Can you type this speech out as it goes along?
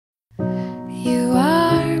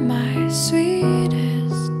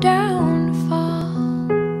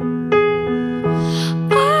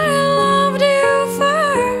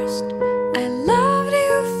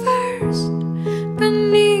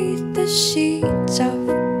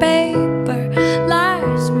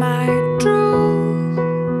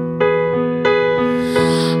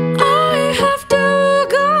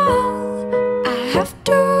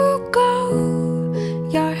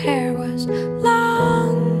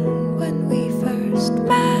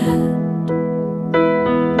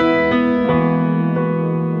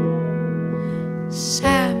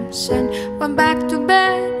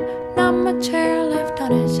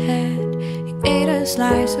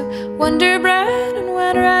bread and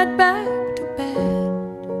went right back to bed.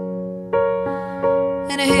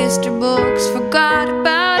 And the history books forgot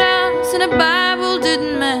about us, and the Bible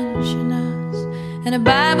didn't mention us, and the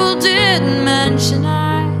Bible didn't mention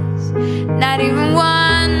us, not even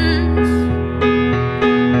once.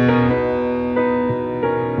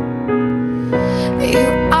 You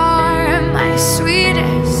are my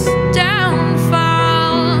sweetest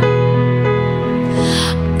downfall.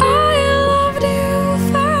 I loved you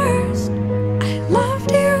first.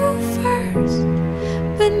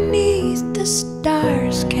 Beneath the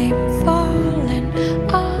stars came falling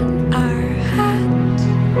on our hats,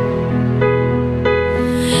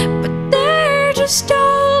 but they're just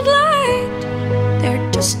old light,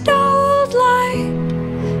 they're just old light.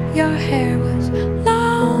 Your hair was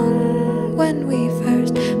long when we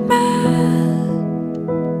first met.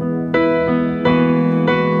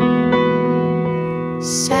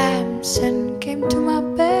 Samson came to my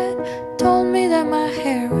bed, told me that my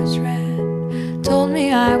hair was red, told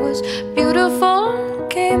me I was beautiful,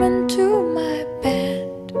 came into my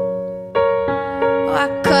bed. Oh, I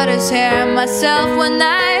cut his hair myself one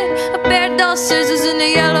night, a pair of dull scissors in the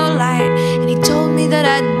yellow light, and he told me that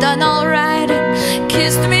I'd done alright, and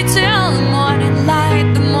kissed me till the morning light,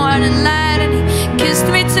 the morning light, and he kissed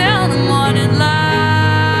me till the morning light.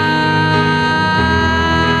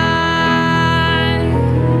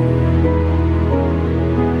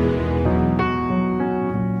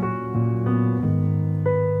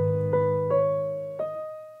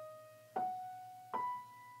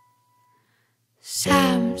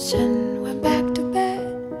 Samson went back to bed,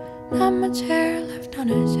 not much hair left on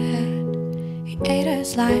his head. He ate a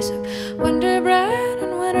slice of Wonder Bread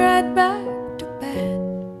and went right back to bed.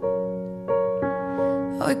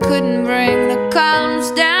 Oh, we couldn't bring the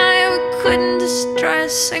columns down, we couldn't destroy a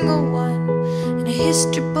single one. And the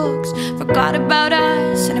history books forgot about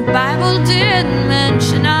us, and the Bible didn't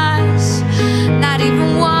mention us.